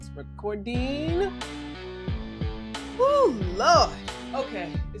Recording. Oh, Lord.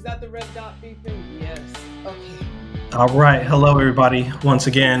 Okay. Is that the red dot beeping? Yes. Okay. All right. Hello, everybody. Once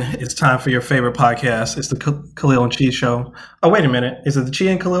again, it's time for your favorite podcast. It's the Khalil and Cheese Show. Oh, wait a minute. Is it the Chi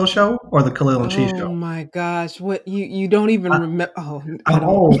and Khalil Show or the Khalil and Cheese Show? Oh, my gosh. What? You don't even remember. Oh, I'm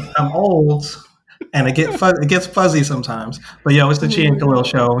old. And it gets fuzzy sometimes. But yo, it's the Chi and Khalil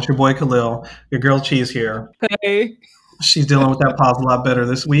Show. It's your boy Khalil. Your girl Cheese here. Hey. She's dealing with that pause a lot better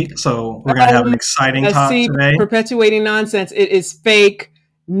this week. So we're going to have an exciting talk today. Perpetuating nonsense. It is fake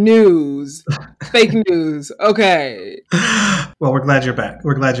news. Fake news. Okay. Well, we're glad you're back.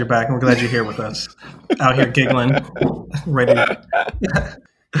 We're glad you're back. And we're glad you're here with us. Out here giggling. Ready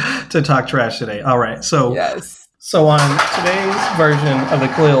to talk trash today. All right. So, yes. So on today's version of the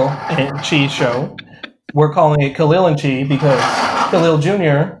Khalil and Cheese Show, we're calling it Khalil and Cheese because Khalil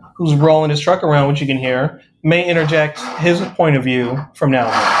Jr., who's rolling his truck around, which you can hear, may interject his point of view from now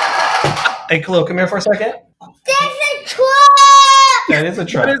on. Hey, Khalil, come here for a second. There's a truck! That is a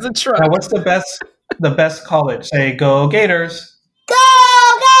truck. That is a truck. Now, what's the best college? Say, go Gators. Go,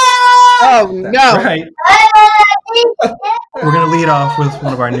 go! Oh, no. Right. We're going to lead off with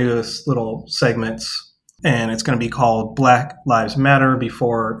one of our newest little segments, and it's going to be called Black Lives Matter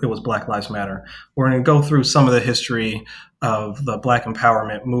before it was Black Lives Matter. We're going to go through some of the history of the Black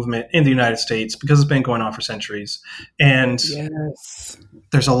empowerment movement in the United States because it's been going on for centuries. And yes,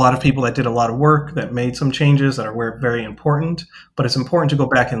 there's a lot of people that did a lot of work that made some changes that are very important, but it's important to go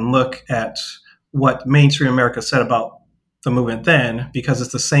back and look at what mainstream America said about the movement then, because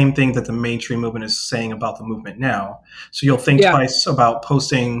it's the same thing that the mainstream movement is saying about the movement now. So you'll think twice about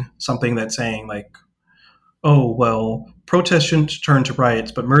posting something that's saying like, oh, well, protests shouldn't turn to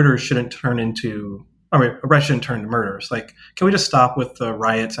riots, but murders shouldn't turn into, arrests shouldn't turn to murders. Like, can we just stop with the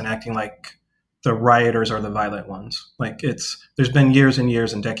riots and acting like the rioters are the violent ones? Like, there's been years and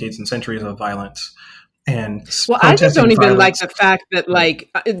years and decades and centuries of violence. And well, I just don't even like the fact that, like,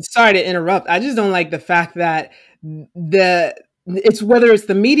 sorry to interrupt. I just don't like the fact that it's whether it's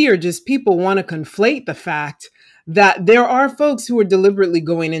the media or just people want to conflate the fact that there are folks who are deliberately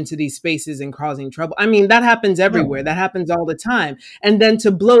going into these spaces and causing trouble. I mean, that happens everywhere. That happens all the time. And then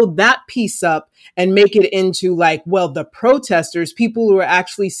to blow that piece up and make it into like, well, the protesters, people who are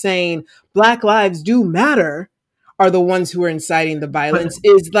actually saying Black lives do matter, are the ones who are inciting the violence,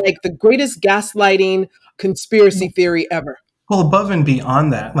 is like the greatest gaslighting conspiracy theory ever. Well, above and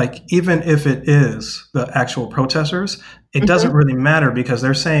beyond that, like even if it is the actual protesters, it doesn't really matter because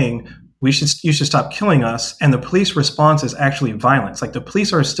they're saying you should stop killing us, and the police response is actually violence. Like the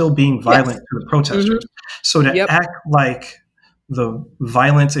police are still being violent to the protesters. So to act like the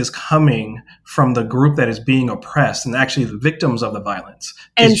violence is coming from the group that is being oppressed and actually the victims of the violence.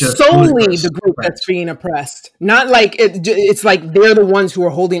 And solely the group that's being oppressed. Not like it's like they're the ones who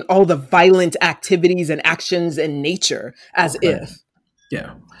are holding all the violent activities and actions in nature as if.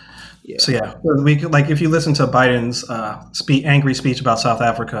 Yeah. So we could, like if you listen to Biden's angry speech about South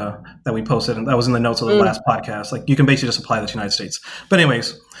Africa that we posted, and that was in the notes of the last podcast, like you can basically just apply that to the United States. But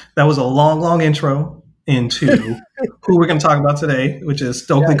anyways, that was a long intro into who we're going to talk about today, which is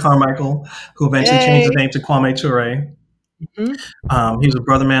Stokely Carmichael, who eventually changed his name to Kwame Ture. He was a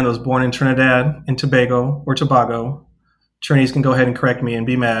brother man that was born in Trinidad and Tobago. Trinities can go ahead and correct me and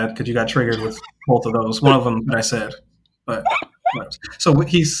be mad because you got triggered with both of those. One of them that I said, but. So when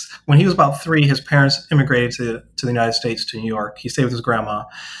he was about 3, his parents immigrated to the United States, to New York. He stayed with his grandma.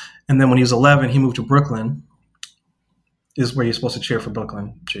 And then when he was 11, he moved to Brooklyn. This is where you're supposed to cheer for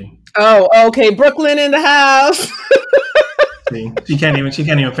Brooklyn, G. Oh, okay. Brooklyn in the house. See, she can't even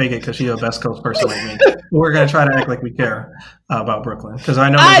fake it because she's a West Coast person like me. But we're going to try to act like we care about Brooklyn. Because I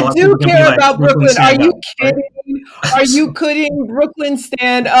know there's a lot of people care about Brooklyn. Are you kidding? Right? Are you kidding? Brooklyn,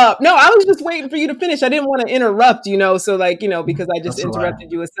 stand up. No, I was just waiting for you to finish. I didn't want to interrupt, so because I just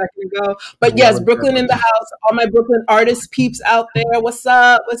interrupted you a second ago. But yes, Brooklyn in the house. All my Brooklyn artist peeps out there. What's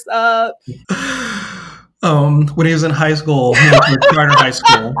up? What's up? When he was in high school, he went to Charter High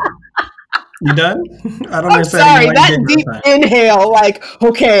School. You done? I don't understand. Sorry, that deep inhale, like,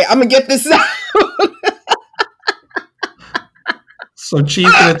 okay, I'm going to get this out. So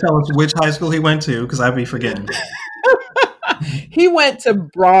Chief's going to tell us which high school he went to, because I'd be forgetting. He went to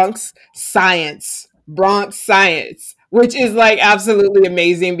Bronx Science, which is like absolutely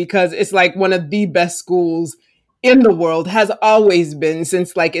amazing because it's like one of the best schools in the world, has always been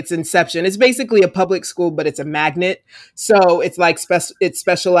since like its inception. It's basically a public school, but it's a magnet. So it's like it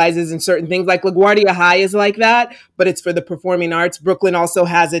specializes in certain things. Like LaGuardia High is like that, but it's for the performing arts. Brooklyn also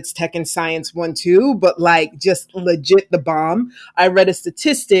has its tech and science one too, but like just legit the bomb. I read a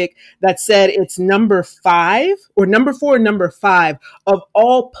statistic that said it's number 5 or number 4 or number 5 of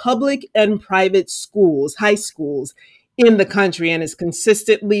all public and private schools, high schools in the country, and is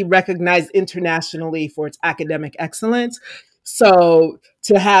consistently recognized internationally for its academic excellence. So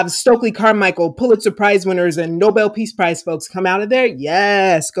to have Stokely Carmichael, Pulitzer Prize winners, and Nobel Peace Prize folks come out of there,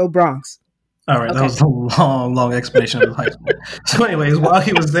 yes, go Bronx. All right, okay. That was a long explanation of high school. So anyways, while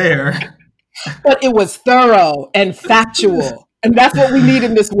he was there... But it was thorough and factual. And that's what we need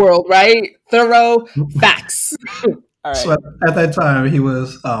in this world, right? Thorough facts. All right. So at that time, he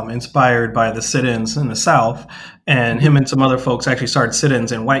was inspired by the sit-ins in the South, and him and some other folks actually started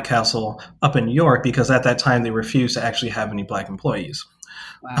sit-ins in White Castle up in New York because at that time they refused to actually have any Black employees.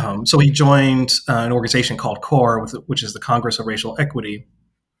 Wow. So he joined an organization called CORE, which is the Congress of Racial Equity,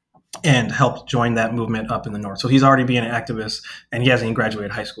 and helped join that movement up in the North. So he's already being an activist, and he hasn't even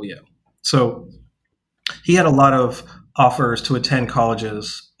graduated high school yet. So he had a lot of offers to attend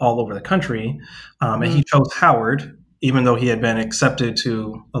colleges all over the country, and he chose Howard. Even though he had been accepted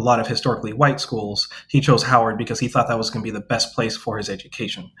to a lot of historically white schools, he chose Howard because he thought that was going to be the best place for his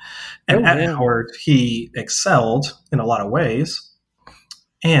education. And at Howard, he excelled in a lot of ways.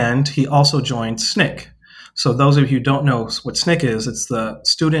 And he also joined SNCC. So those of you who don't know what SNCC is, it's the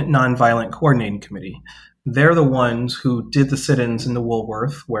Student Nonviolent Coordinating Committee. They're the ones who did the sit-ins in the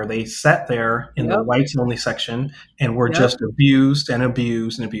Woolworth, where they sat there in the whites-only section and were just abused,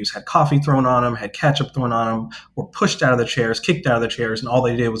 had coffee thrown on them, had ketchup thrown on them, were pushed out of the chairs, kicked out of the chairs, and all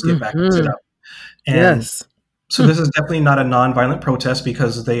they did was get back and sit up. And so this is definitely not a nonviolent protest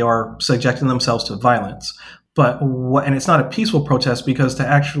because they are subjecting themselves to violence. And it's not a peaceful protest because to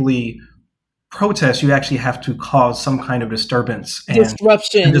actually protest, you actually have to cause some kind of disturbance and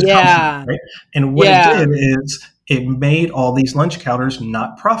disruption. Right? And what it did is it made all these lunch counters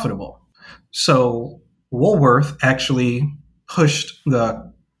not profitable. So Woolworth actually pushed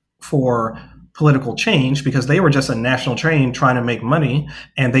for political change because they were just a national chain trying to make money,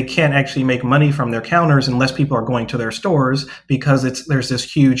 and they can't actually make money from their counters unless people are going to their stores because there's this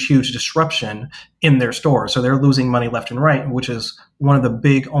huge disruption in their stores. So they're losing money left and right, which is one of the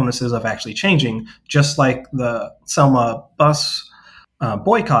big onuses of actually changing. Just like the Selma bus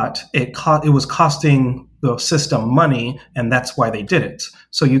boycott, it was costing the system money, and that's why they did it.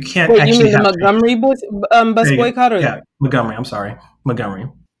 So you can't actually. You mean the Montgomery bus boycott? Montgomery. I'm sorry, Montgomery.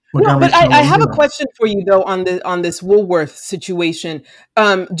 No, but I have a question for you though on this Woolworth situation.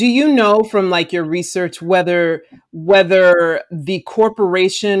 Do you know from like your research whether the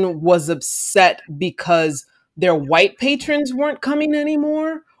corporation was upset because their white patrons weren't coming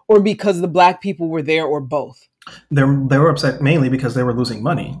anymore, or because the Black people were there, or both? They were upset mainly because they were losing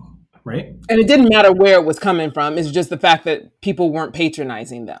money, right? And it didn't matter where it was coming from. It's just the fact that people weren't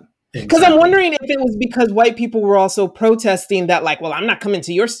patronizing them. Because I'm wondering if it was because white people were also protesting that, like, well, I'm not coming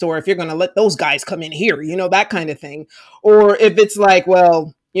to your store if you're going to let those guys come in here, that kind of thing. Or if it's like,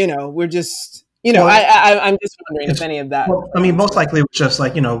 well, we're just, I'm just wondering if any of that. Well, I mean, most likely it was just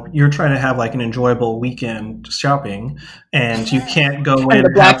like, you're trying to have like an enjoyable weekend shopping and you can't go and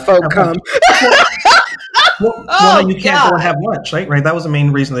the Black folk come. You can't go and have lunch, right? That was the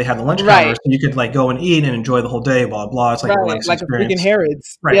main reason they had the lunch counter. So you could like go and eat and enjoy the whole day, blah, blah. It's like a nice like experience. A freaking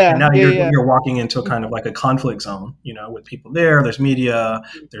Harrods. Right. Yeah, and now you're walking into a kind of like a conflict zone, with people there. There's media.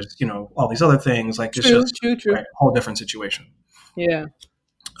 There's, all these other things. Like it's just true. Right, a whole different situation. Yeah.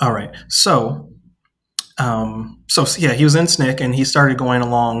 All right. So he was in SNCC and he started going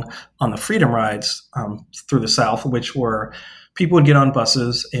along on the freedom rides through the South, which were people would get on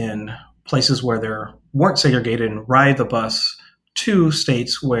buses in places where there weren't segregated and ride the bus to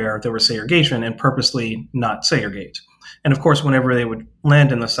states where there was segregation and purposely not segregate. And of course, whenever they would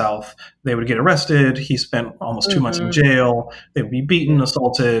land in the South, they would get arrested. He spent almost 2 months in jail. They would be beaten,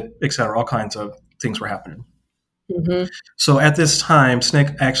 assaulted, etc. All kinds of things were happening. Mm-hmm. So at this time,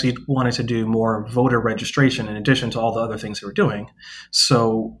 SNCC actually wanted to do more voter registration in addition to all the other things they were doing.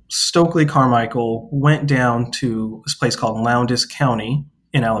 So Stokely Carmichael went down to this place called Lowndes County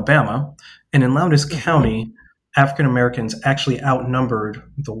in Alabama. And in Lowndes County, African Americans actually outnumbered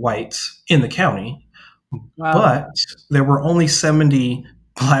the whites in the county. Wow. But there were only 70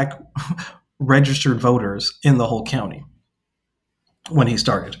 Black registered voters in the whole county when he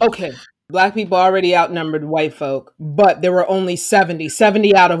started. Okay. Black people already outnumbered white folk, but there were only 70.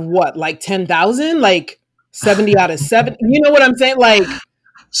 70 out of what? Like 10,000? Like 70 out of 7? You know what I'm saying? Like,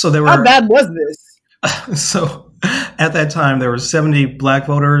 so there were, how bad was this? So At that time, there were 70 black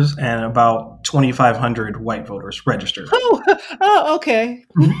voters and about 2,500 white voters registered. Oh, okay.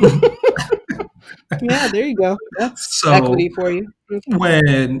 Yeah, there you go. That's equity for you.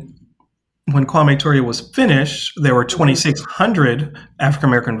 Okay. When Kwame Ture was finished, there were 2,600 African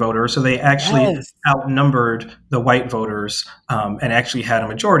American voters, so they actually outnumbered the white voters and actually had a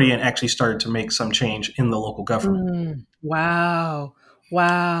majority and actually started to make some change in the local government. Wow.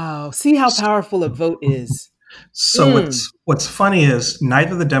 See how powerful a vote is. So what's funny is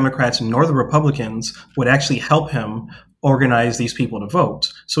neither the Democrats nor the Republicans would actually help him organize these people to vote.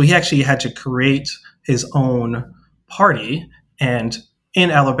 So he actually had to create his own party. And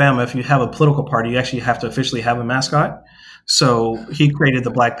in Alabama, if you have a political party, you actually have to officially have a mascot. So he created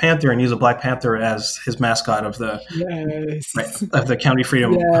the Black Panther and used the Black Panther as his mascot of the of the County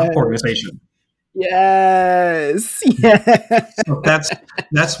Freedom Organization. Yes. So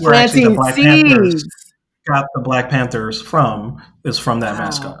that's where actually the Black Panthers got the Black Panthers from, is from that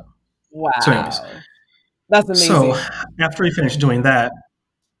mascot. Wow. So anyways, that's amazing. So after he finished doing that,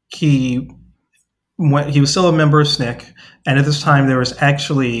 he was still a member of SNCC, and at this time there was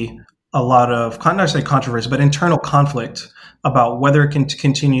actually a lot of, not necessarily controversy, but internal conflict about whether it can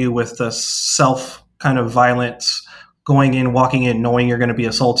continue with the self kind of violence, going in, walking in, knowing you're going to be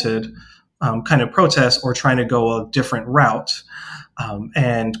assaulted, kind of protest, or trying to go a different route.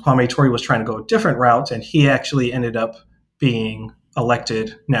 And Kwame Ture was trying to go a different route, and he actually ended up being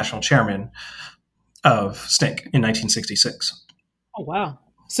elected national chairman of SNCC in 1966. Oh, wow.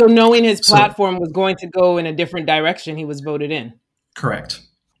 So knowing his platform was going to go in a different direction, he was voted in. Correct.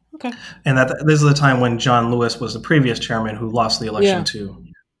 Okay. And this is the time when John Lewis was the previous chairman who lost the election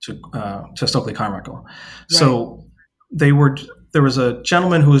to Stokely Carmichael. Right. So there was a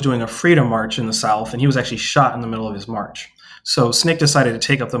gentleman who was doing a freedom march in the South, and he was actually shot in the middle of his march. So SNCC decided to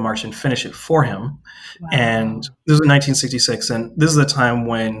take up the march and finish it for him. Wow. And this was in 1966, and this is the time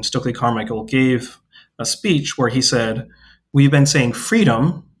when Stokely Carmichael gave a speech where he said, "We've been saying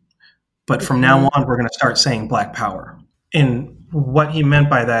freedom, but from now on, we're going to start saying Black power." And what he meant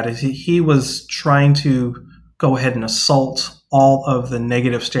by that is he was trying to go ahead and assault all of the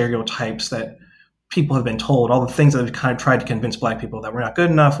negative stereotypes that people have been told, all the things that have kind of tried to convince Black people that we're not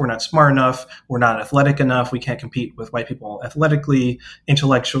good enough, we're not smart enough, we're not athletic enough, we can't compete with white people athletically,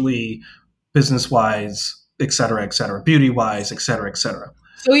 intellectually, business-wise, et cetera, beauty-wise, et cetera, et cetera.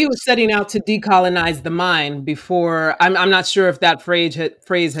 So he was setting out to decolonize the mind before. I'm not sure if that phrase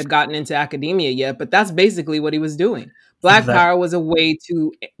had gotten into academia yet, but that's basically what he was doing. Black power was a way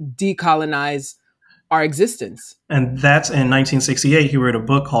to decolonize our existence. And that's in 1968. He wrote a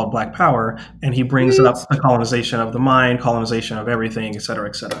book called Black Power, and he brings up the colonization of the mind, colonization of everything, et cetera,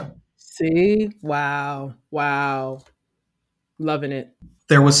 et cetera. See? Wow. Loving it.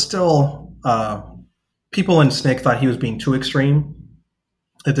 There was still people in SNCC thought he was being too extreme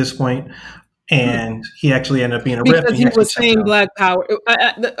at this point, and he actually ended up being a rip. Because he was saying Black power.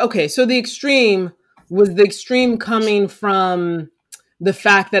 Okay, so the extreme coming from the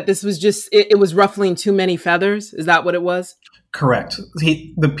fact that this was just it was ruffling too many feathers. Is that what it was? Correct.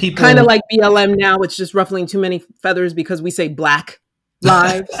 The people kind of like BLM now. It's just ruffling too many feathers because we say Black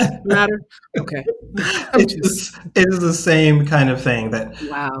lives matter. Okay, it is the same kind of thing. That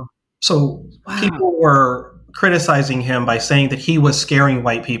wow. So people were criticizing him by saying that he was scaring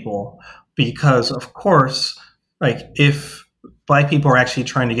white people because, of course, like if Black people are actually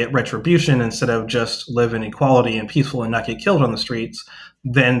trying to get retribution instead of just live in equality and peaceful and not get killed on the streets,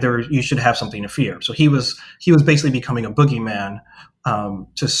 then you should have something to fear. So he was basically becoming a boogeyman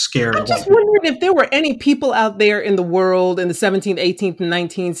to scare. I'm just wondering if there were any people out there in the world in the 17th, 18th, and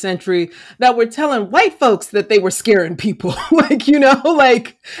 19th century that were telling white folks that they were scaring people.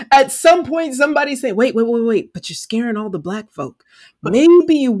 Like at some point somebody say, wait, but you're scaring all the Black folk.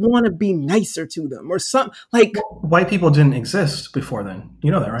 Maybe you want to be nicer to them or something. Like white people didn't exist before then.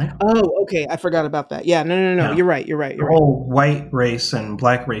 You know that, right? Oh, okay. I forgot about that. Yeah, no. Yeah. You're right. The whole white race and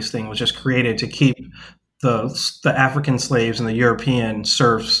Black race thing was just created to keep the African slaves and the European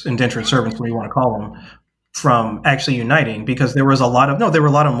serfs, indentured servants, what you want to call them, from actually uniting, because there were a lot of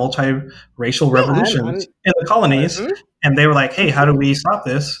multiracial revolutions in the colonies, and they were like, hey, how do we stop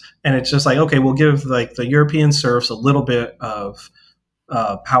this? And it's just like, okay, we'll give like the European serfs a little bit of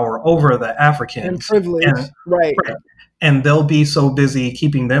power over the Africans and privilege, right? And they'll be so busy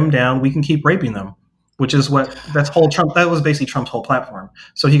keeping them down, we can keep raping them. Which is that was basically Trump's whole platform.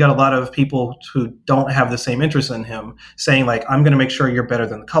 So he got a lot of people who don't have the same interest in him saying like, I'm going to make sure you're better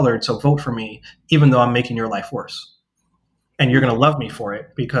than the colored, so vote for me, even though I'm making your life worse. And you're going to love me for it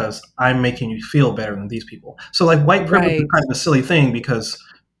because I'm making you feel better than these people. So like white privilege is kind of a silly thing because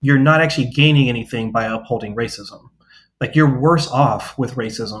you're not actually gaining anything by upholding racism. Like, you're worse off with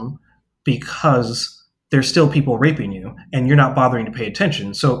racism because there's still people raping you and you're not bothering to pay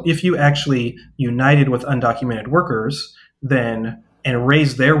attention. So if you actually united with undocumented workers then and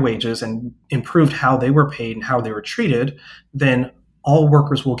raised their wages and improved how they were paid and how they were treated, then all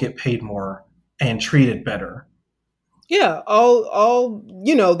workers will get paid more and treated better. Yeah, all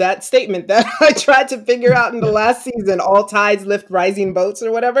that statement that I tried to figure out in the last season, all tides lift rising boats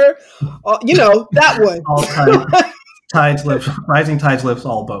or whatever. That one. All rising tides lifts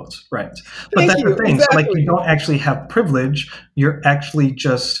all boats, right? But that's the thing. Exactly. So, like, you don't actually have privilege. You're actually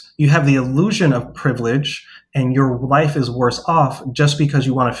you have the illusion of privilege, and your life is worse off just because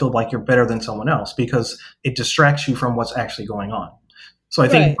you want to feel like you're better than someone else, because it distracts you from what's actually going on. So I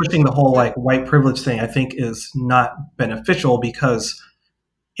think pushing the whole like white privilege thing, I think, is not beneficial because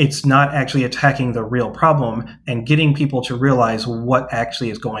it's not actually attacking the real problem and getting people to realize what actually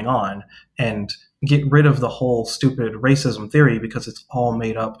is going on and get rid of the whole stupid racism theory, because it's all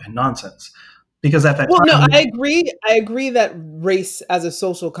made up and nonsense. Because at that time, no, I agree that race as a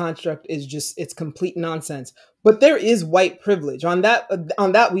social construct is it's complete nonsense. But there is white privilege. On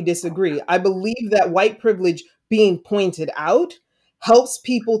that we disagree. I believe that white privilege being pointed out helps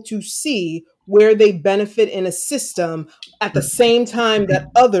people to see where they benefit in a system at the same time that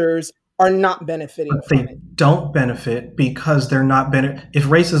others are not benefiting from it. They don't benefit because they're not if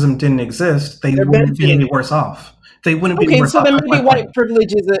racism didn't exist, they wouldn't be any worse off. They wouldn't be worse off. Okay, so then maybe white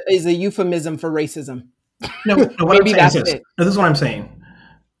privilege is a euphemism for racism. No, what maybe I'm saying is this. No, this is what I'm saying.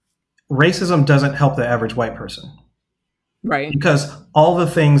 Racism doesn't help the average white person. Right. Because all the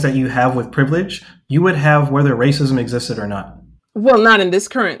things that you have with privilege, you would have whether racism existed or not. Well, not in this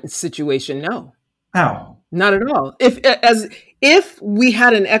current situation, no. How? Not at all. If we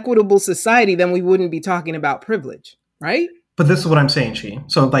had an equitable society, then we wouldn't be talking about privilege, right? But this is what I'm saying, Chi.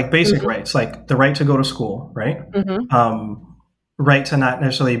 So, like, basic rights, like the right to go to school, right? Right to not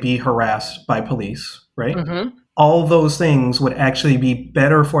necessarily be harassed by police, right? All those things would actually be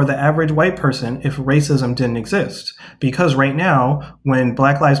better for the average white person if racism didn't exist. Because right now, when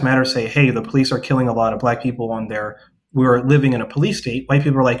Black Lives Matter say, hey, the police are killing a lot of black people we're living in a police state, white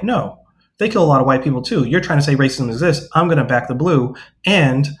people are like, no, they kill a lot of white people too. You're trying to say racism exists. I'm going to back the blue.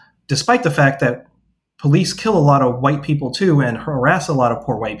 And despite the fact that police kill a lot of white people too and harass a lot of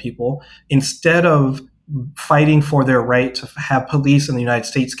poor white people, instead of fighting for their right to have police in the United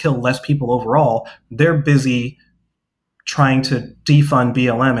States kill less people overall, they're busy trying to defund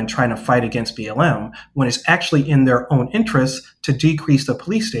BLM and trying to fight against BLM, when it's actually in their own interest to decrease the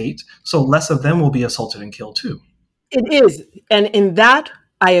police state so less of them will be assaulted and killed too. It is. And in that,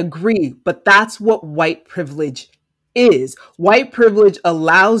 I agree. But that's what white privilege is. White privilege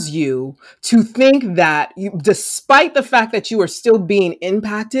allows you to think that despite the fact that you are still being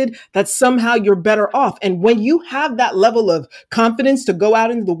impacted, that somehow you're better off. And when you have that level of confidence to go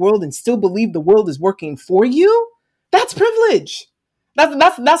out into the world and still believe the world is working for you, that's privilege.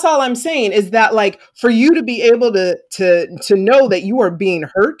 That's all I'm saying, is that, like, for you to be able to know that you are being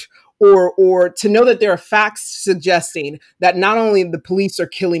hurt, or to know that there are facts suggesting that not only the police are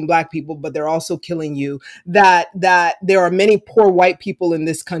killing black people, but they're also killing you, that there are many poor white people in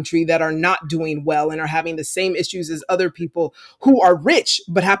this country that are not doing well and are having the same issues as other people who are rich,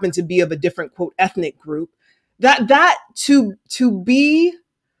 but happen to be of a different, quote, ethnic group, to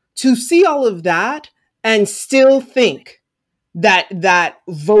see all of that and still think that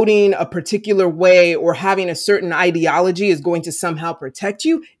voting a particular way or having a certain ideology is going to somehow protect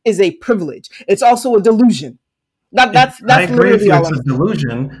you is a privilege. It's also a delusion. That's I agree with you. It's a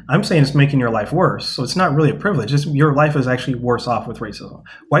delusion. I'm saying it's making your life worse. So it's not really a privilege. Your life is actually worse off with racism.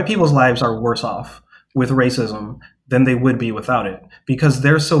 White people's lives are worse off with racism than they would be without it, because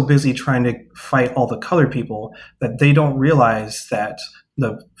they're so busy trying to fight all the colored people that they don't realize that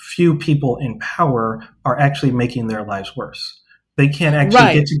the few people in power are actually making their lives worse. They can't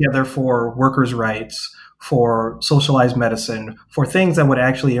actually get together for workers' rights, for socialized medicine, for things that would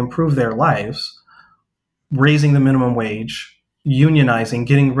actually improve their lives, raising the minimum wage, unionizing,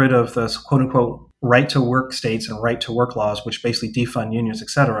 getting rid of the quote unquote right to work states and right to work laws, which basically defund unions,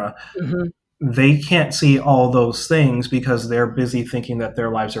 etc. They can't see all those things because they're busy thinking that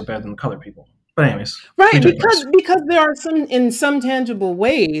their lives are better than colored people. But anyways, right, because there are in some tangible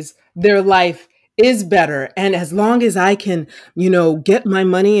ways their life is better. And as long as I can, get my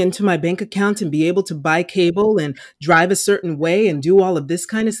money into my bank account and be able to buy cable and drive a certain way and do all of this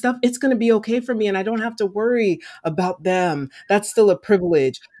kind of stuff, it's going to be okay for me. And I don't have to worry about them. That's still a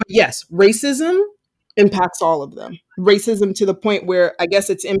privilege. But yes, racism impacts all of them. Racism to the point where I guess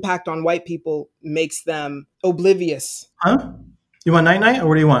its impact on white people makes them oblivious. Huh? You want night-night, or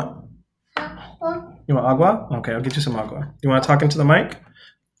what do you want? You want agua? Okay, I'll get you some agua. You want to talk into the mic?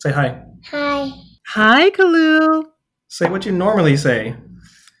 Say hi. Hi. Hi, Khalil. Say what you normally say.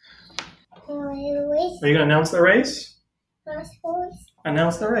 Are you going to announce the race?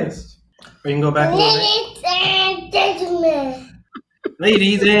 Announce the race. Or you can go back a little bit. Ladies and gentlemen.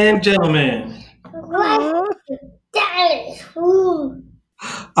 Ladies and gentlemen.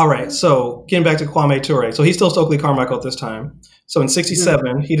 All right, so getting back to Kwame Ture. So he's still Stokely Carmichael at this time. So in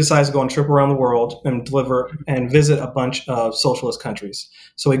 1967, he decides to go on a trip around the world and visit a bunch of socialist countries.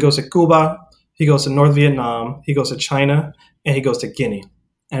 So he goes to Cuba, he goes to North Vietnam, he goes to China, and he goes to Guinea.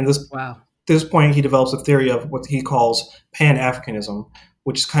 And at this point, he develops a theory of what he calls Pan-Africanism,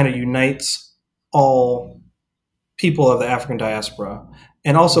 which kind of unites all people of the African diaspora.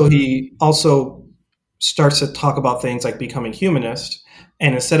 And also he also starts to talk about things like becoming humanist.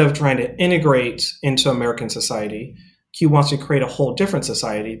 And instead of trying to integrate into American society, he wants to create a whole different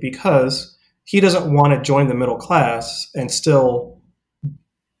society because he doesn't want to join the middle class and still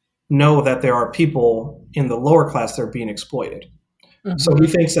know that there are people in the lower class that are being exploited. Mm-hmm. So he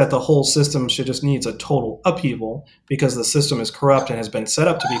thinks that the whole system needs a total upheaval because the system is corrupt and has been set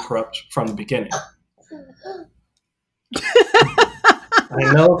up to be corrupt from the beginning.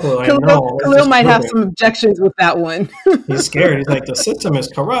 I know. Khalil might have some objections with that one. He's scared. He's like, the system is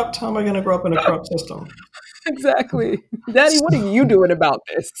corrupt. How am I going to grow up in a corrupt system? Exactly. Daddy, what are you doing about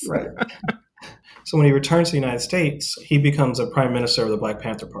this? Right. So when he returns to the United States, he becomes a prime minister of the Black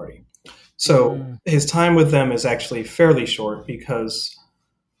Panther Party. So his time with them is actually fairly short because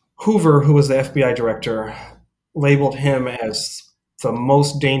Hoover, who was the FBI director, labeled him as the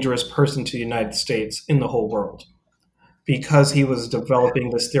most dangerous person to the United States in the whole world because he was developing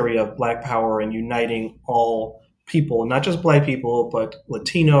this theory of Black power and uniting all people, not just Black people, but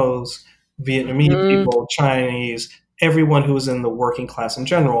Latinos, Vietnamese people, Chinese, everyone who was in the working class in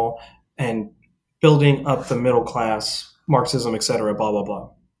general, and building up the middle class, Marxism, et cetera, blah, blah, blah.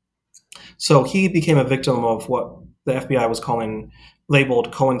 So he became a victim of what the FBI was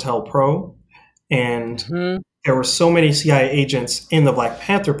labeled COINTELPRO. And there were so many CIA agents in the Black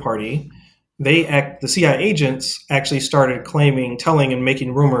Panther Party. The CIA agents actually started telling and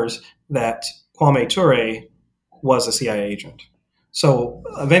making rumors that Kwame Ture was a CIA agent. So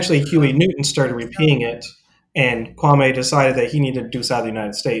eventually Huey Newton started repeating it, and Kwame decided that he needed to deuce out of the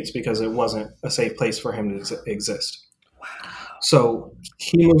United States because it wasn't a safe place for him to exist. So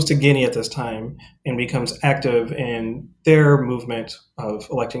he moves to Guinea at this time and becomes active in their movement of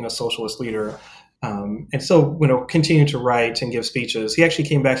electing a socialist leader. And so, continuing to write and give speeches. He actually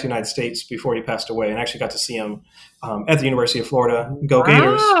came back to the United States before he passed away and actually got to see him at the University of Florida. Go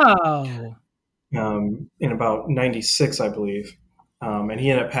Gators! In about 96, I believe. And he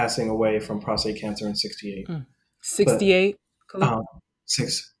ended up passing away from prostate cancer in 68. 68?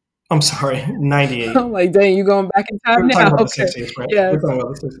 I'm sorry, 98. I'm like, dang, you going back in time now? We're talking about the 60s, right? Yeah. We're talking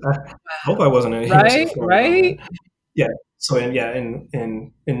about the 60s. I hope I wasn't in here. Right? Yeah. So, in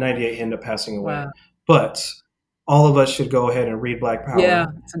 98, he ended up passing away. Wow. But all of us should go ahead and read Black Power. Yeah,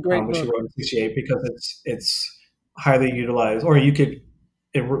 it's a great book. Which he wrote in 68 because it's highly utilized, or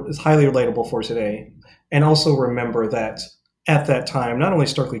it's highly relatable for today. And also remember that at that time, not only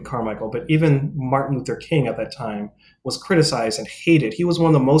Stokely Carmichael, but even Martin Luther King at that time was criticized and hated. He was one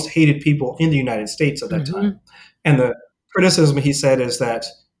of the most hated people in the United States at that time. And the criticism, he said, is that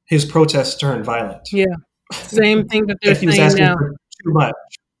his protests turned violent. Yeah, same thing that they're he was saying asking now. For too much,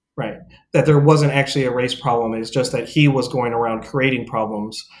 right? That there wasn't actually a race problem. It's just that he was going around creating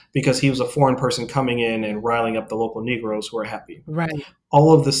problems because he was a foreign person coming in and riling up the local Negroes who were happy. Right.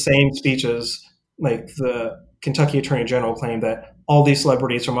 All of the same speeches, like the Kentucky Attorney General claimed that all these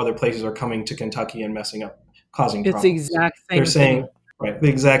celebrities from other places are coming to Kentucky and causing problems. It's the exact same They're saying, right, the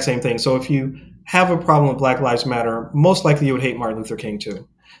exact same thing. So if you have a problem with Black Lives Matter, most likely you would hate Martin Luther King too.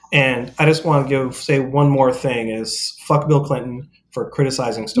 And I just want to say one more thing is fuck Bill Clinton for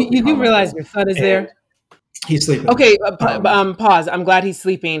criticizing Stokely You do realize your son is there? He's sleeping. Okay, pause. I'm glad he's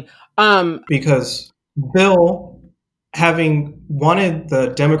sleeping. Because Bill, having wanted the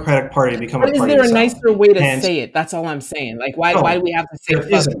Democratic Party to become a party. But is there a nicer way to say it? That's all I'm saying. Like, why do we have to say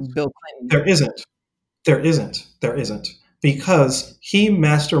fuck Bill Clinton? There isn't. Because he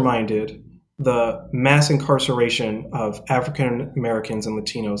masterminded the mass incarceration of African Americans and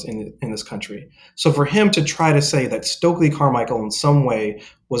Latinos in this country. So for him to try to say that Stokely Carmichael in some way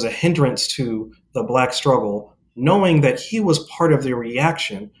was a hindrance to the Black struggle, knowing that he was part of the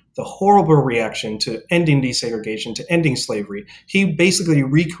reaction, the horrible reaction to ending desegregation, to ending slavery, he basically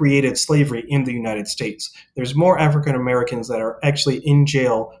recreated slavery in the United States. There's more African Americans that are actually in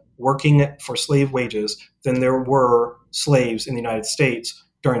jail working for slave wages than there were slaves in the United States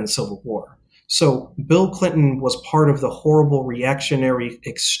during the Civil War. So Bill Clinton was part of the horrible, reactionary,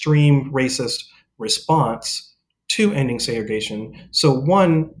 extreme racist response to ending segregation. So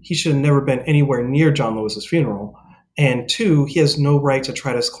one, he should have never been anywhere near John Lewis's funeral. And two, he has no right to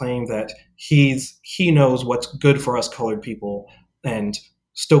try to claim that he knows what's good for us colored people, and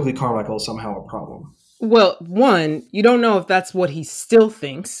Stokely Carmichael is somehow a problem. Well, one, you don't know if that's what he still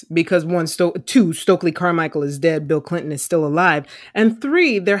thinks, because two, Stokely Carmichael is dead, Bill Clinton is still alive. And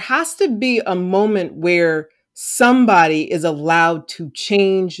three, there has to be a moment where somebody is allowed to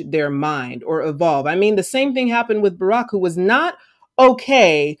change their mind or evolve. I mean, the same thing happened with Barack, who was not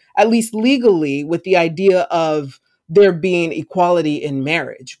okay, at least legally, with the idea of there being equality in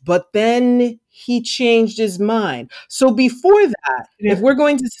marriage. But then he changed his mind. So before that, if we're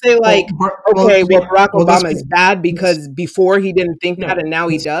going to say like, Barack Obama is bad because before he didn't think that and now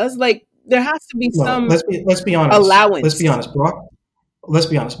he does, like there has to be some let's be honest. allowance. Let's be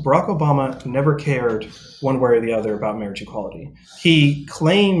honest. Barack Obama never cared one way or the other about marriage equality. He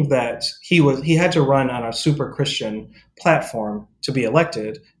claimed that he had to run on a super Christian platform to be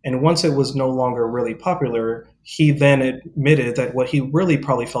elected. And once it was no longer really popular, he then admitted that what he really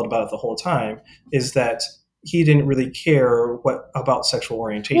probably felt about it the whole time is that he didn't really care about sexual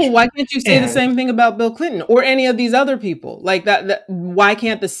orientation. Well, why can't you say the same thing about Bill Clinton or any of these other people? Like that why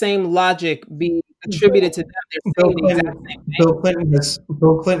can't the same logic be attributed to them? They're saying the exact same thing.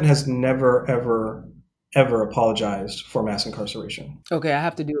 Bill Clinton has never, ever apologized for mass incarceration. Okay, I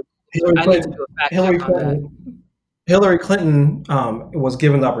have to do Hillary Clinton was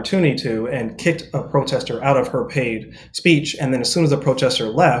given the opportunity to and kicked a protester out of her paid speech. And then as soon as the protester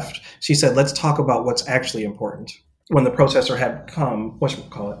left, she said, let's talk about what's actually important. When the protester had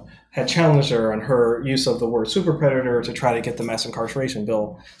had challenged her on her use of the word super predator to try to get the mass incarceration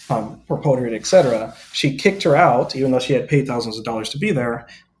bill promoted, etc., she kicked her out, even though she had paid thousands of dollars to be there.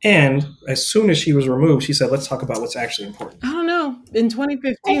 And as soon as she was removed, she said, let's talk about what's actually important. I don't know. In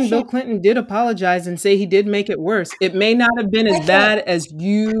 2015, Bill Clinton did apologize and say he did make it worse. It may not have been as bad as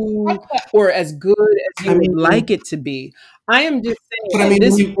you or as good as you would like it to be. I am just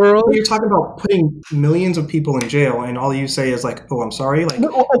saying, when you're talking about putting millions of people in jail and all you say is like, oh, I'm sorry. Like,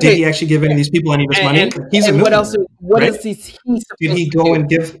 did he actually give any of these people any of his money? He's a millionaire. What else? What is he supposed to do? Did he go and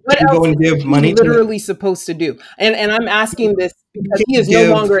give money? He's literally supposed to do. And I'm asking this because he is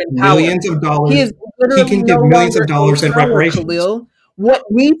no longer in power. Millions of dollars. He is literally he can give millions of dollars in reparations. Khalil. What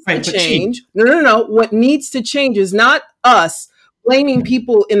needs to change? No. What needs to change is not us blaming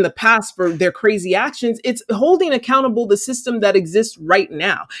people in the past for their crazy actions. It's holding accountable the system that exists right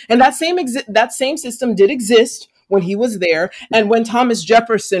now. And that same system did exist when he was there and when Thomas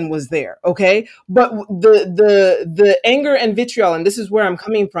Jefferson was there. Okay. But the anger and vitriol, and this is where I'm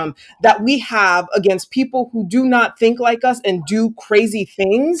coming from, that we have against people who do not think like us and do crazy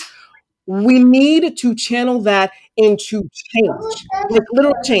things, we need to channel that into change, like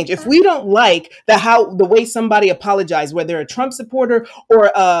literal change. If we don't like the way somebody apologized, whether a Trump supporter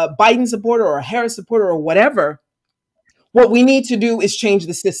or a Biden supporter or a Harris supporter or whatever, what we need to do is change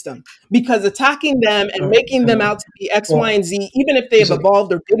the system, because attacking them and making them out to be X, Y, and Z, even if they have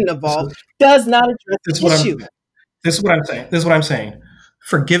evolved or didn't evolve, does not address the issue. This is what I'm saying.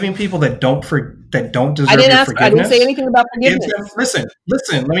 Forgiving people that don't deserve your forgiveness. I didn't say anything about forgiveness.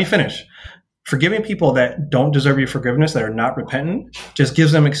 Listen, let me finish. Forgiving people that don't deserve your forgiveness, that are not repentant, just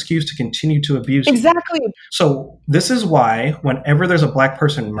gives them excuse to continue to abuse you. Exactly. So this is why whenever there's a black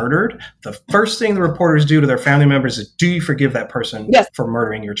person murdered, the first thing the reporters do to their family members is, do you forgive that person for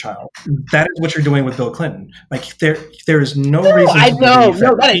murdering your child? That is what you're doing with Bill Clinton. Like there is no reason.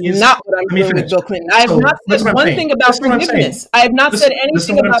 That is not what I'm doing with Bill Clinton. I have not said one thing about forgiveness. I have not said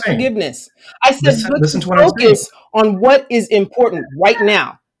anything about forgiveness. I said let's focus on what is important right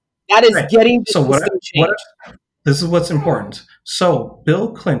now. That is getting the system changed. This is what's important. So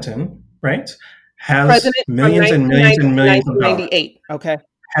Bill Clinton, right, has millions and millions and millions of dollars. Okay.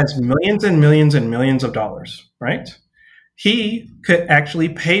 Has millions and millions and millions of dollars, right? He could actually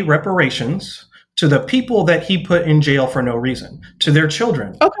pay reparations to the people that he put in jail for no reason, to their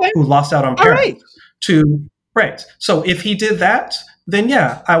children who lost out on parents. So if he did that, then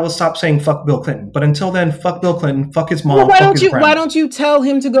yeah, I will stop saying fuck Bill Clinton. But until then, fuck Bill Clinton, fuck his mom, why don't you tell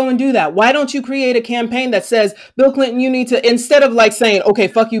him to go and do that? Why don't you create a campaign that says, Bill Clinton, you need to, instead of like saying, okay,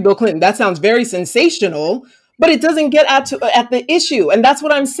 fuck you, Bill Clinton. That sounds very sensational, but it doesn't get at the issue. And that's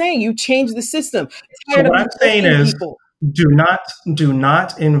what I'm saying. You change the system. So what I'm saying is, do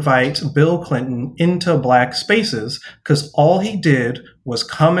not invite Bill Clinton into black spaces, because all he did was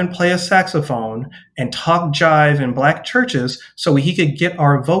come and play a saxophone and talk jive in black churches so he could get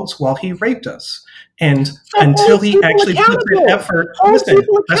our votes while he raped us. And until he actually puts in effort, listen,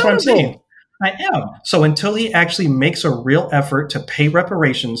 that's what I'm saying. I am. So until he actually makes a real effort to pay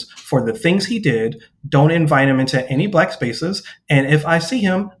reparations for the things he did, don't invite him into any black spaces. And if I see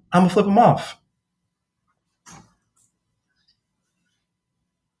him, I'm gonna flip him off.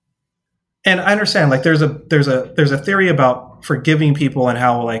 And I understand, like, there's a theory about forgiving people and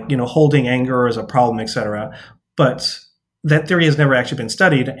how, like, holding anger is a problem, etc. But that theory has never actually been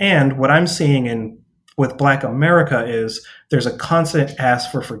studied. And what I'm seeing with Black America is there's a constant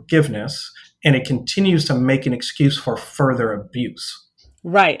ask for forgiveness, and it continues to make an excuse for further abuse.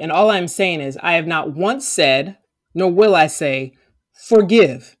 Right. And all I'm saying is I have not once said, nor will I say,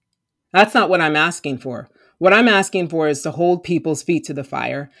 forgive. That's not what I'm asking for. What I'm asking for is to hold people's feet to the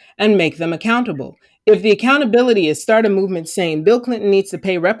fire and make them accountable. If the accountability is start a movement saying Bill Clinton needs to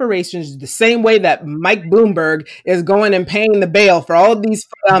pay reparations the same way that Mike Bloomberg is going and paying the bail for all of these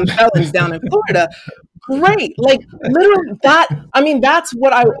felons down in Florida, great. Like, literally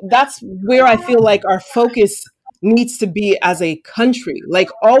that's where I feel like our focus needs to be as a country. Like,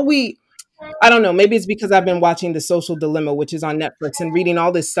 I don't know, maybe it's because I've been watching The Social Dilemma, which is on Netflix, and reading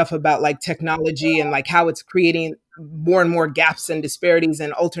all this stuff about like technology and like how it's creating more and more gaps and disparities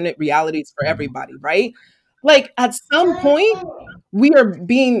and alternate realities for everybody, right? Like, at some point, we are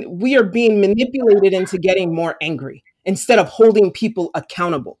being manipulated into getting more angry instead of holding people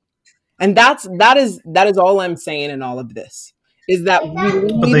accountable. And that is all I'm saying in all of this, is that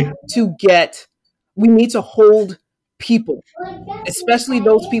we need to hold people, especially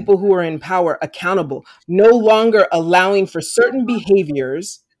those people who are in power, accountable, no longer allowing for certain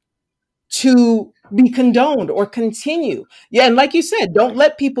behaviors to be condoned or continue. Yeah, and like you said, don't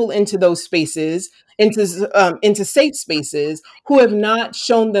let people into those spaces, into safe spaces, who have not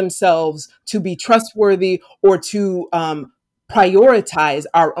shown themselves to be trustworthy or to prioritize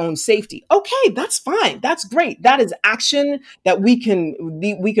our own safety. Okay, that's fine. That's great. That is action that we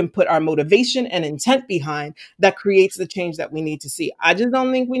can put our motivation and intent behind, that creates the change that we need to see. I just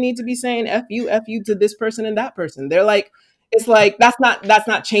don't think we need to be saying F you to this person and that person. They're like, it's like that's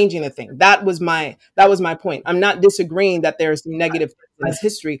not changing a thing. That was my point. I'm not disagreeing that there's some negative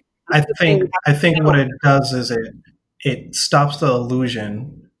history. I think what it does is it stops the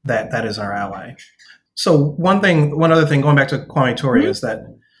illusion that is our ally. So one other thing, going back to Kwame Ture, is that,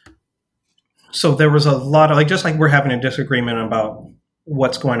 so there was a lot of, like, just like we're having a disagreement about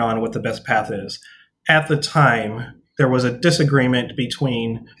what's going on and what the best path is. At the time, there was a disagreement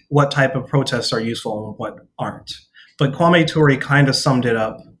between what type of protests are useful and what aren't. But Kwame Ture kind of summed it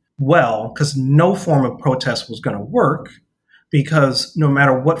up well, because no form of protest was going to work, because no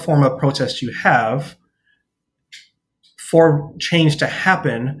matter what form of protest you have, for change to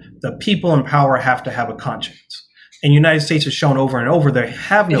happen, the people in power have to have a conscience. And the United States has shown over and over they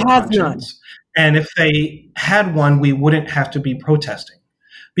have no conscience. And if they had one, we wouldn't have to be protesting,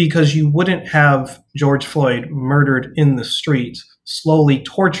 because you wouldn't have George Floyd murdered in the street, slowly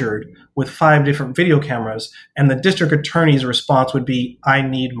tortured with 5 different video cameras, and the district attorney's response would be, I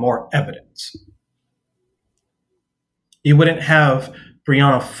need more evidence. You wouldn't have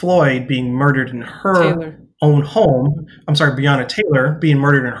Breonna Floyd being murdered in her own home. I'm sorry, Breonna Taylor being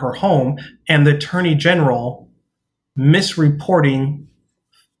murdered in her home, and the attorney general misreporting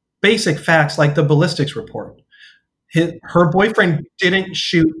basic facts like the ballistics report. Her boyfriend didn't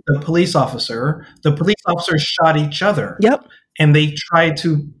shoot the police officer. The police officers shot each other. Yep. And they tried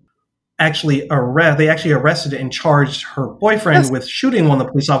to actually arrested and charged her boyfriend with shooting one of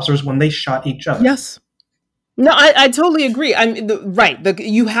the police officers when they shot each other. Yes. No, I totally agree.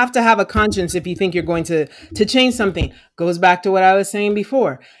 You have to have a conscience if you think you're going to change something. Goes back to what I was saying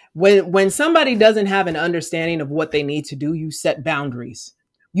before. When somebody doesn't have an understanding of what they need to do, you set boundaries.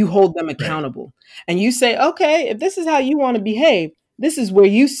 You hold them accountable. Right. And you say, okay, if this is how you want to behave, this is where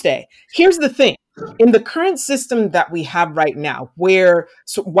you stay. Here's the thing. In the current system that we have right now, where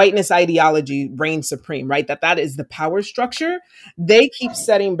whiteness ideology reigns supreme, right? That is the power structure. They keep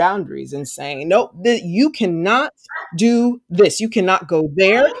setting boundaries and saying, nope, you cannot do this. You cannot go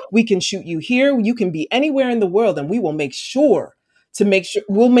there. We can shoot you here. You can be anywhere in the world, and we will make sure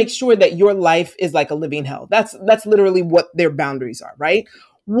that your life is like a living hell. That's literally what their boundaries are, right?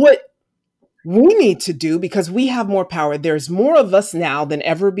 What we need to do, because we have more power, there's more of us now than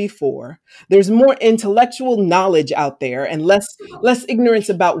ever before. There's more intellectual knowledge out there and less ignorance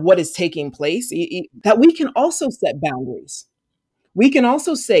about what is taking place, that we can also set boundaries. We can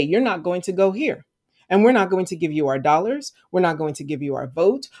also say, you're not going to go here. And we're not going to give you our dollars. We're not going to give you our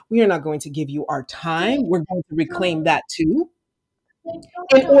vote. We are not going to give you our time. We're going to reclaim that too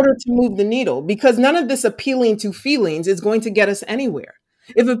in order to move the needle, because none of this appealing to feelings is going to get us anywhere.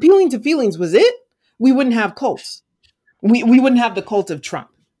 If appealing to feelings was it, we wouldn't have cults. We wouldn't have the cult of Trump.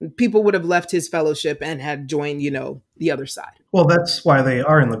 People would have left his fellowship and had joined, the other side. Well, that's why they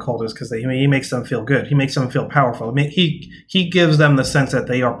are in the cult, is because he makes them feel good. He makes them feel powerful. I mean, he gives them the sense that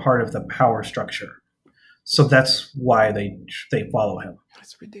they are part of the power structure. So that's why they follow him.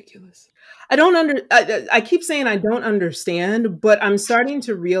 That's ridiculous. I keep saying I don't understand, but I'm starting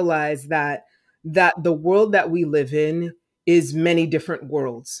to realize that the world that we live in is many different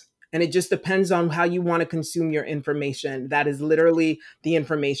worlds. And it just depends on how you want to consume your information. That is literally the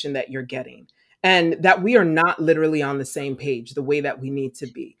information that you're getting. And that we are not literally on the same page the way that we need to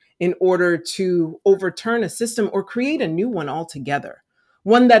be in order to overturn a system or create a new one altogether.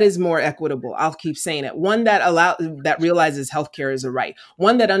 One that is more equitable. I'll keep saying it. One that realizes healthcare is a right.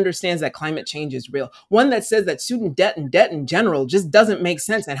 One that understands that climate change is real. One that says that student debt and debt in general just doesn't make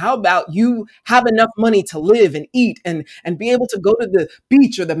sense. And how about you have enough money to live and eat and be able to go to the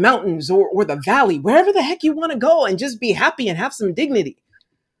beach or the mountains or the valley, wherever the heck you want to go, and just be happy and have some dignity.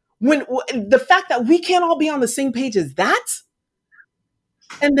 When the fact that we can't all be on the same page as that,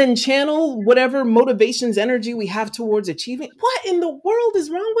 and then channel whatever motivations, energy we have towards achieving. What in the world is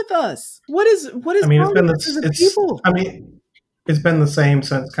wrong with us? What is wrong with us as a people? I mean, it's been the same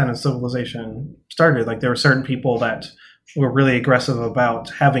since kind of civilization started. Like, there were certain people that were really aggressive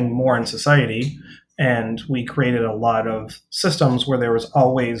about having more in society, and we created a lot of systems where there was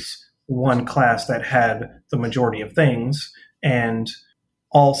always one class that had the majority of things, and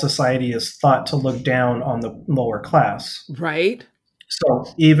all society is thought to look down on the lower class. Right. So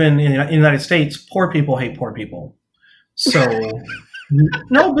even in the United States, poor people hate poor people. So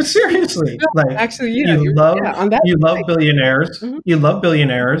no, but seriously, like, actually, you love billionaires. Mm-hmm. You love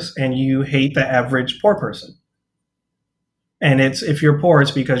billionaires, and you hate the average poor person. And if you're poor,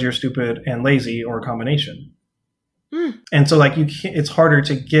 it's because you're stupid and lazy, or a combination. And so, like, it's harder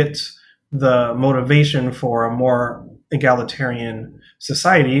to get the motivation for a more egalitarian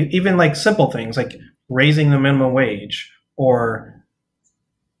society. Even like simple things like raising the minimum wage, or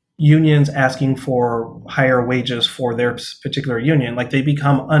unions asking for higher wages for their particular union, like, they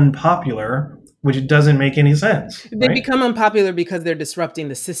become unpopular, which doesn't make any sense. They become unpopular because they're disrupting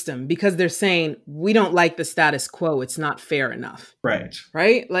the system, because they're saying, we don't like the status quo. It's not fair enough. Right.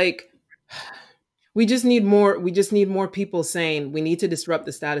 Right. Like, we just need more people saying we need to disrupt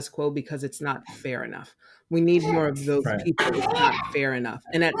the status quo because it's not fair enough. We need more of those people. It's not fair enough.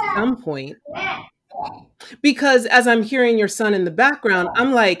 And at some point, because as I'm hearing your son in the background,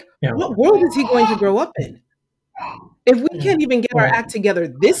 I'm like, what world is he going to grow up in? If we can't even get our act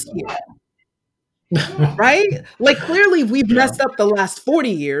together this year, right? Like, clearly we've messed up the last 40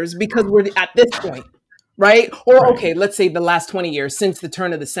 years because we're at this point, right? Or, okay, let's say the last 20 years since the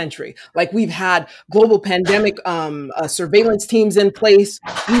turn of the century. Like, we've had global pandemic surveillance teams in place.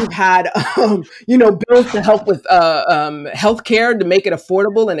 We've had, bills to help with healthcare to make it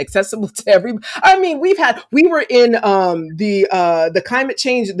affordable and accessible to everybody. I mean, we were in the climate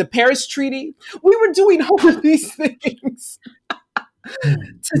change, the Paris Treaty. We were doing all of these things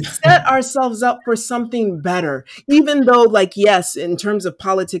to set ourselves up for something better, even though, like, yes, in terms of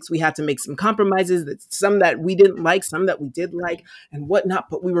politics, we had to make some compromises, some that we didn't like, some that we did like, and whatnot,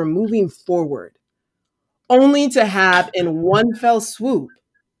 but we were moving forward, only to have, in one fell swoop,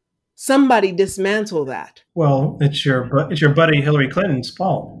 somebody dismantle that. Well, it's your buddy Hillary Clinton's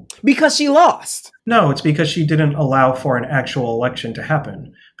fault. Because she lost. No, it's because she didn't allow for an actual election to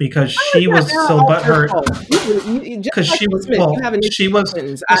happen. Because she was so butthurt. Because she was. Well, she was.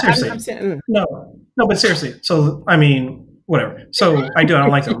 Seriously. No, but seriously. So, I mean, whatever. So I don't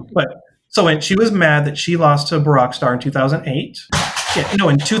like them. But so when she was mad that she lost to Barack Star in 2008.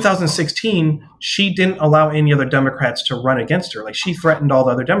 In 2016, she didn't allow any other Democrats to run against her. Like, she threatened all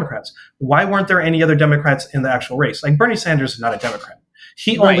the other Democrats. Why weren't there any other Democrats in the actual race? Like, Bernie Sanders is not a Democrat.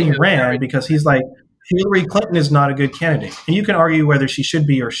 He only ran because he's like, Hillary Clinton is not a good candidate. And you can argue whether she should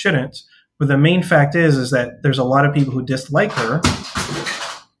be or shouldn't. But the main fact is that there's a lot of people who dislike her.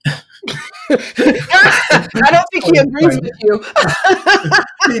 I don't think he agrees with you.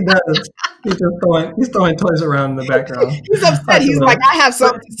 He does. He's throwing toys around in the background. He's upset. He's like, I have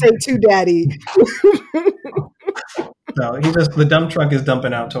something to say too, Daddy. No, the dump truck is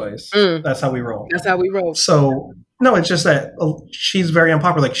dumping out toys. That's how we roll. That's how we roll. So No, it's just that she's very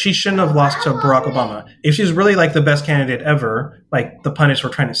unpopular. Like, she shouldn't have lost to Barack Obama. If she's really like the best candidate ever, like the pundits were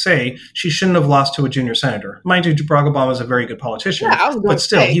trying to say, she shouldn't have lost to a junior senator. Mind you, Barack Obama is a very good politician, but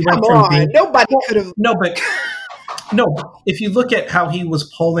still, he went from being nobody could have. No, if you look at how he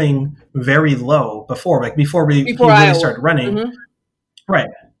was polling very low before he really started running, right?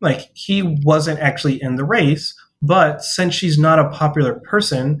 Like, he wasn't actually in the race. But since she's not a popular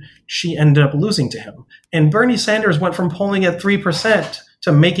person, she ended up losing to him. And Bernie Sanders went from polling at 3%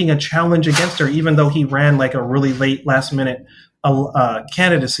 to making a challenge against her, even though he ran like a really late last-minute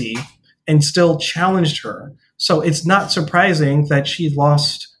candidacy and still challenged her. So it's not surprising that she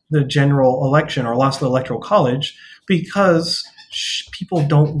lost the general election or lost the electoral college because people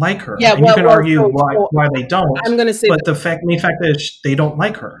don't like her. Yeah, and you can argue why they don't. I'm going to say, but the main fact is they don't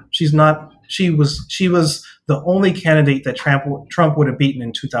like her. She's not. She was the only candidate that Trump would have beaten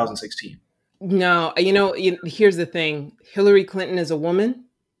in 2016. No, here's the thing. Hillary Clinton is a woman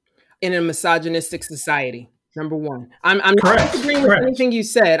in a misogynistic society. Number one. I'm not disagreeing with anything you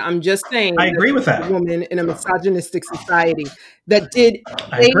said. I'm just saying I agree with that. A woman in a misogynistic society that did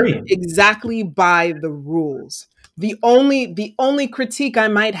exactly by the rules. The only critique I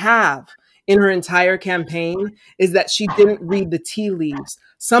might have in her entire campaign is that she didn't read the tea leaves.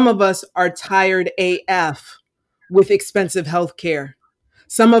 Some of us are tired AF with expensive healthcare.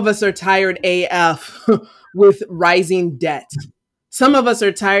 Some of us are tired AF with rising debt. Some of us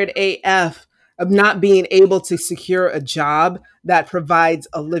are tired AF of not being able to secure a job that provides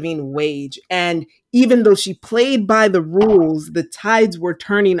a living wage. And even though she played by the rules, the tides were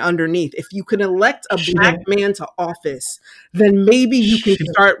turning underneath. If you could elect a black man to office, then maybe you can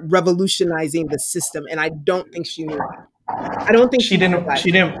start revolutionizing the system. And I don't think she knew that. I don't think she didn't.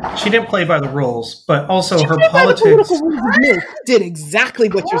 She didn't play by the rules, but also her politics did exactly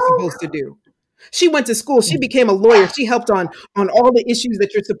what you're supposed to do. She went to school. She became a lawyer. She helped on all the issues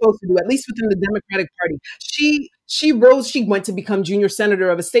that you're supposed to do, at least within the Democratic Party. She rose. She went to become junior senator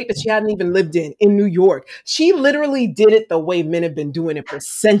of a state that she hadn't even lived in New York. She literally did it the way men have been doing it for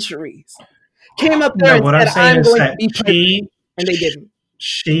centuries. Came up there and said, "I'm going to be president," and they didn't.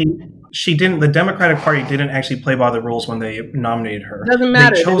 She didn't. The Democratic Party didn't actually play by the rules when they nominated her. Doesn't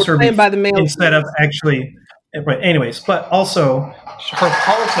matter. They chose her by the mail instead of actually. But anyways, but also her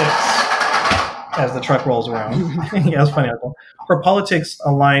politics. As the truck rolls around. Yeah, it's funny. Her politics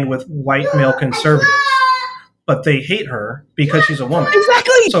align with white male conservatives, but they hate her because she's a woman.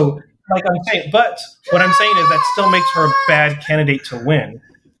 Exactly. So, like I'm saying, but what I'm saying is that still makes her a bad candidate to win.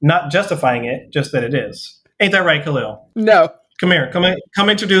 Not justifying it, just that it is. Ain't that right, Khalil? No. Come here. Come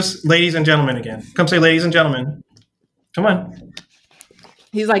introduce ladies and gentlemen again. Come say ladies and gentlemen. Come on.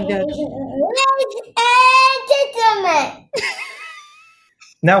 He's like that. Ladies and gentlemen.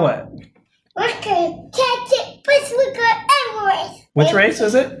 Now what? Which race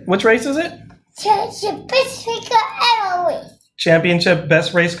is it? Championship best race car ever race? Championship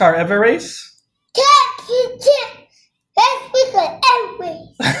best race car ever race.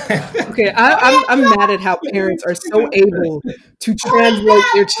 Okay, I'm mad at how parents are so able to translate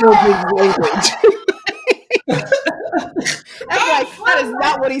their children's language. I'm like, that is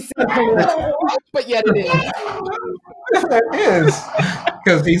not what he said, but yet it is. It is.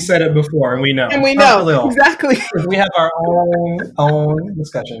 Because he said it before, and we know. And we know. Exactly. We have our own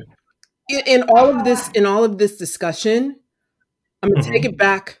discussion. In all of this discussion, I'm going to take it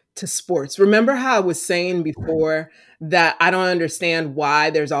back to sports. Remember how I was saying before that I don't understand why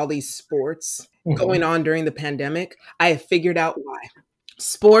there's all these sports going on during the pandemic? I have figured out why.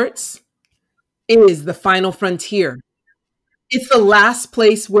 Sports is the final frontier. It's the last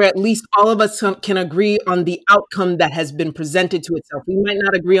place where at least all of us can agree on the outcome that has been presented to itself. We might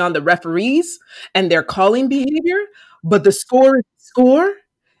not agree on the referees and their calling behavior, but the score is the score,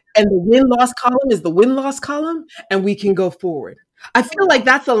 and the win-loss column is the win-loss column, and we can go forward. I feel like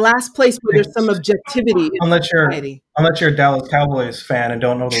that's the last place where there's some objectivity in society. Unless you're a Dallas Cowboys fan and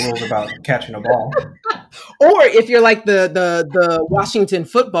don't know the rules about catching a ball. Or if you're like the Washington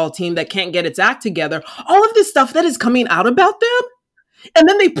football team that can't get its act together, all of this stuff that is coming out about them. And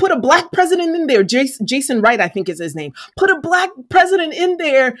then they put a black president in there. Jason Wright, I think is his name. Put a black president in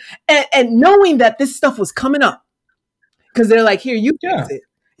there and knowing that this stuff was coming up. Because they're like, here, you fix it.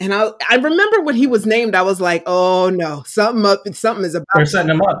 And I remember when he was named, I was like, oh no, something is about. They're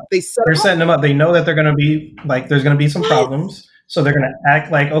setting him up. They're setting him up. They know that they're going to be like, there's going to be some problems. So they're going to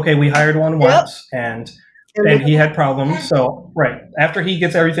act like, okay, we hired one once and he had problems. So, right. After he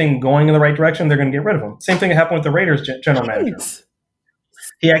gets everything going in the right direction, they're going to get rid of him. Same thing happened with the Raiders general manager.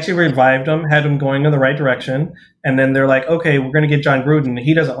 He actually revived him, had him going in the right direction, and then they're like, "Okay, we're going to get John Gruden.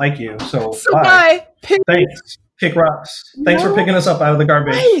 He doesn't like you, so bye. Thanks. Kick rocks. Thanks for picking us up out of the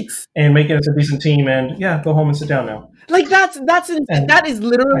garbage and making us a decent team. And go home and sit down now." Like that is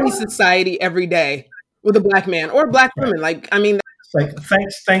literally society every day with a black man or black woman. Like, I mean, it's like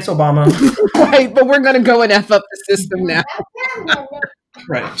thanks, Obama. Right, but we're going to go and F up the system now.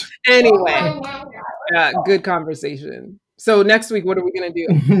 Right. Anyway, good conversation. So next week, what are we going to do?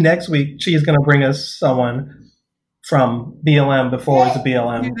 Next week, she's going to bring us someone from BLM before it was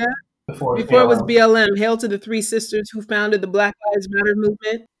BLM. Before it was BLM. Hail to the three sisters who founded the Black Lives Matter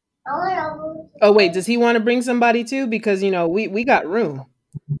movement. Oh, wait, does he want to bring somebody too? Because, we got room.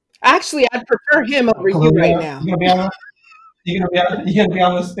 Actually, I'd prefer him over you right now. You gonna be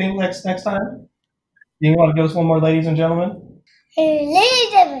on this thing next time? You want to give us one more, ladies and gentlemen? Ladies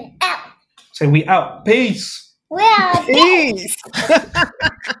and gentlemen, out. Say we out. Peace. We out. Peace.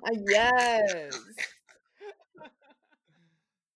 Yes.